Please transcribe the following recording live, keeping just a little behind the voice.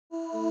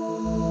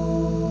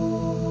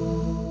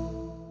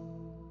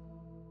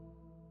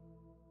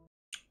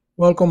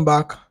Welcome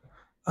back.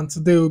 And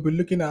today we'll be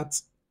looking at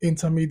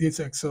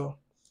intermediate Excel.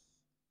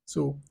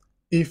 So,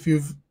 if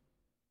you've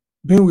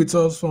been with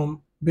us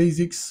from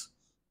basics,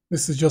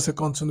 this is just a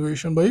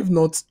continuation. But if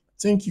not, I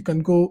think you can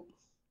go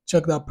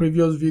check the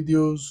previous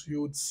videos.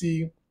 You would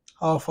see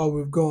how far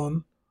we've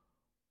gone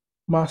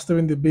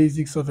mastering the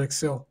basics of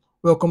Excel.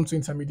 Welcome to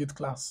intermediate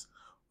class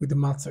with the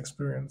maths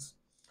experience.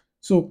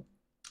 So,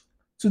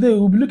 today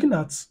we'll be looking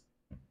at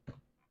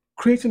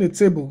creating a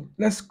table.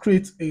 Let's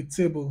create a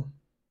table.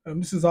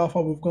 This is how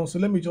far we've gone. So,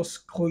 let me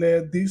just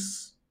clear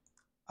this.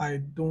 I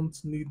don't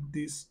need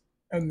this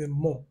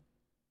anymore.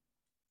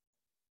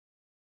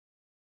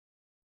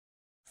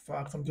 In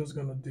fact, I'm just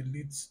gonna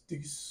delete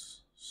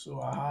this so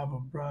I have a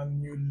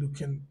brand new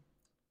looking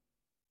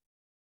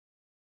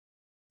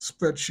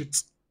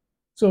spreadsheet.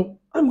 So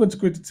I'm going to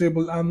create a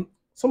table, and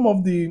some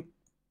of the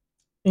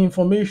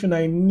information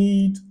I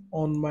need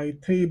on my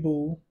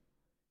table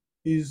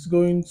is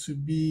going to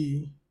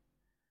be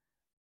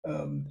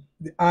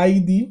the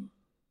ID,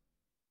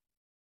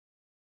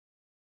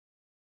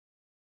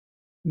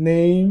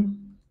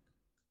 name,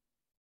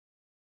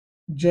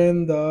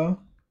 gender,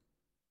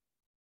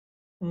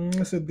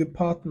 let's say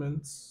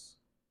departments,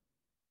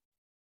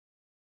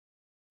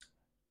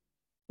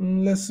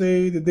 let's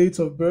say the date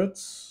of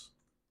birth,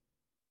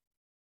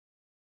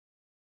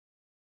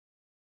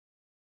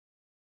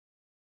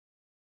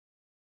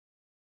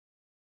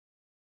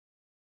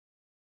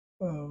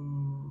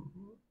 um,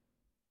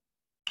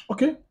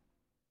 okay.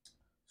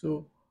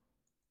 So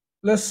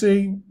let's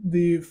say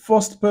the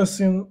first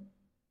person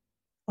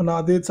on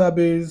our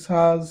database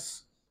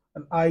has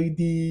an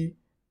ID,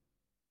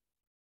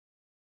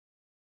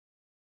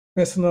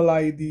 personal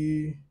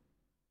ID.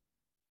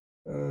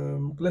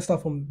 Let's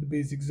start from the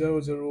basic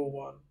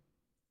 001,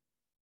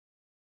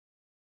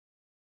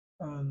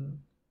 and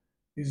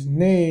his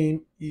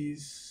name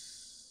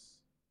is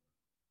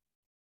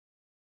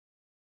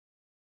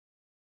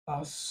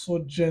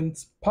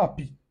Sergeant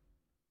Papi.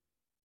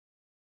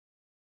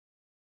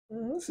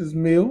 This is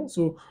male,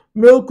 so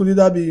male could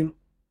either be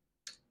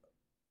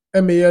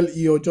MALE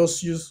or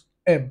just use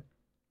M.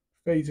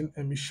 If using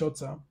M is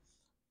shorter,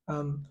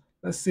 and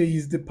let's say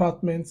his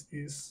department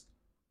is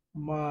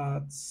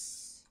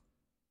maths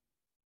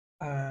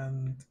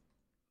and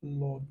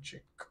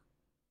logic.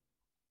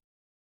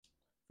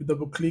 We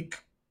double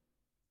click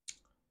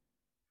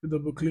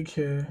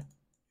here,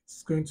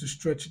 it's going to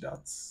stretch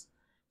that.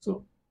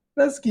 So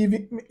let's give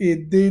it a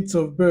date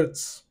of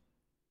birth.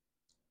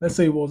 Let's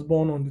say he was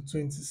born on the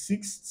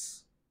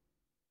 26th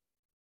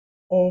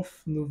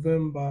of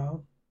November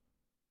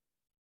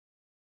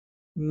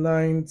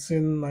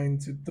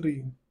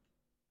 1993.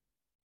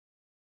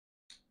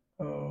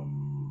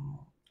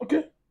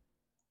 Okay,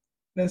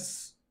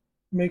 let's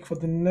make for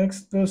the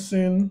next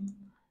person.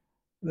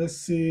 Let's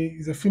say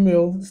he's a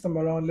female this time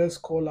around. Let's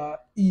call her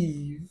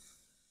Eve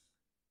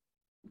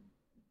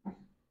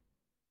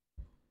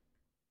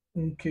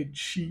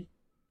Nkechi,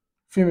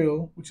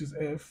 female, which is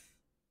F.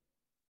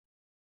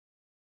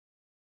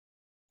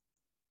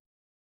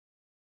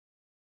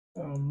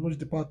 Which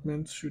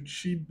department should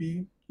she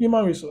be?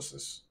 Human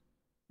resources.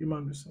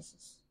 Human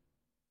resources.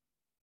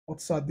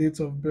 What's her date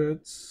of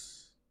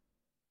birth?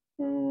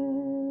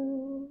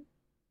 Hmm,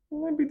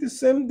 maybe the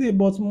same day,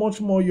 but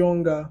much more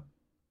younger.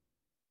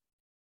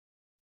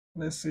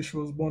 Let's say she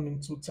was born in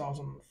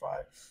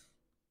 2005.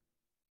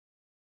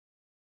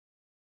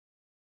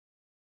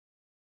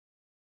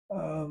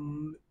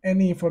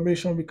 Any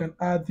information we can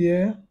add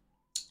here?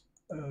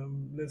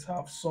 Let's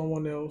have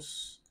someone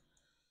else.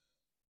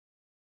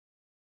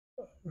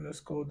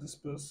 Let's call this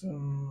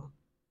person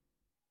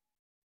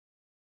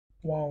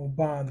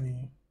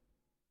Waubani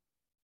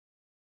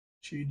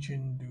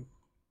Chijindu.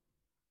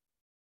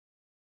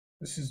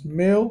 This is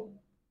male,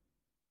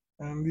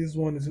 and this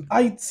one is an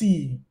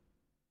IT.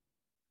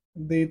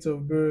 Date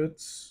of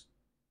birth,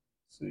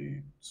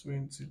 say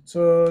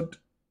 23rd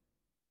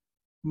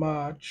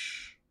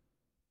March.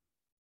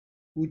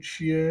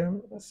 Which year?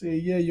 Let's say a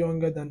year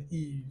younger than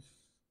Eve.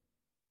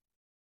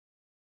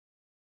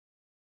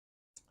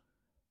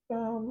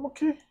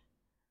 Okay.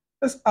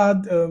 Let's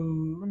add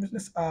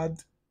let's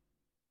add,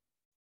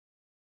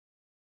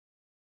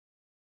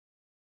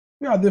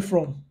 where are they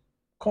from?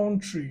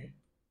 Country.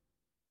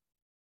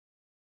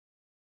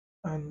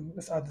 And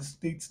let's add the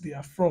states they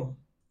are from.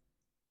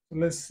 So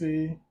let's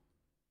say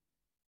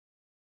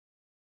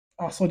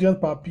our Sergeant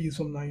Papi is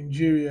from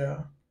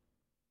Nigeria,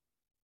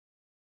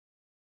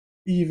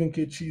 Eve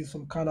Nkechi is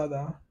from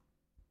Canada,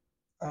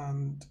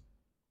 and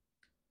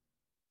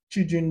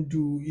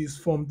Chijindu is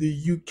from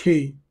the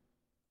UK.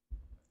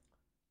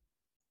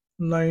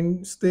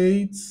 9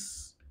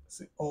 states,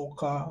 say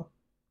Oka,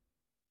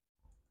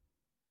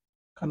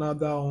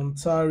 Canada,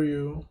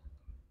 Ontario.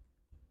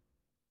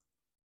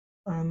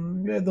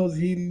 And where does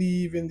he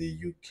live in the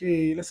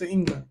UK? Let's say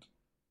England.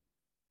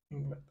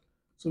 England.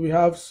 So we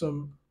have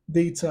some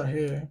data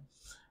here,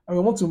 and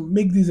we want to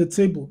make this a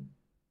table.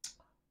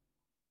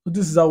 So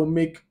this is how we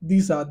make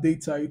these are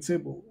data a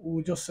table.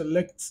 We'll just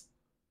select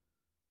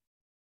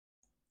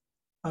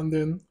and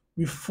then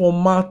we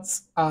format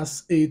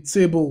as a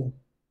table.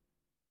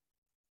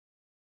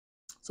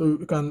 So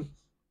we can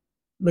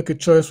make a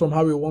choice from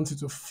how we want it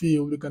to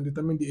feel. We can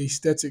determine the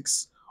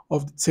aesthetics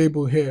of the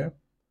table here.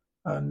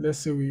 And let's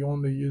say we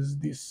want to use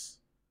this.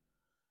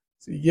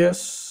 Say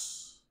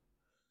yes.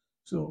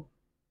 So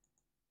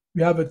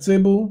we have a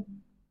table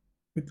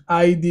with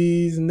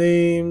IDs,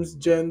 names,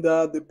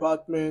 gender,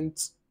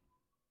 department,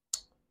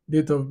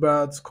 date of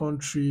birth,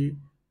 country,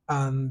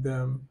 and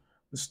the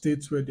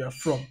states where they are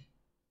from.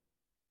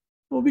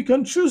 Well, we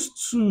can choose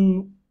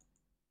to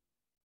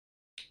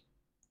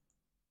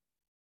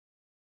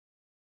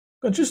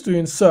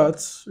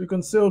insert. We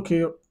can say,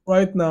 okay,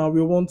 right now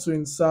we want to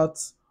insert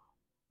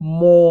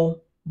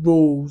more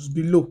rows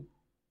below.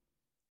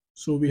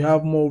 So we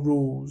have more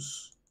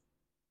rows.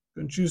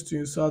 We can choose to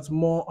insert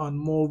more and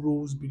more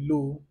rows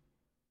below.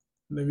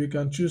 And then we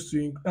can choose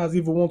to, as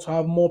if we want to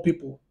have more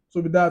people. So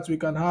with that, we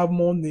can have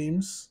more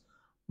names,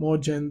 more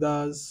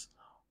genders,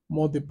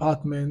 more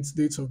departments,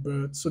 dates of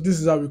birth. So this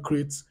is how we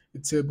create a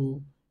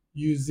table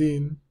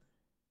using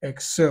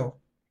Excel.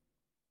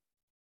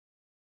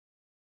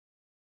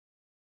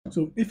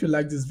 So if you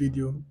like this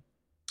video,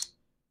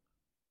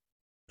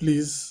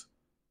 please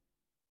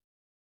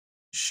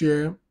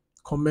share,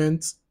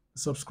 comment,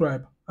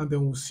 subscribe, and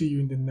then we'll see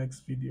you in the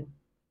next video.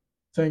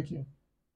 Thank you.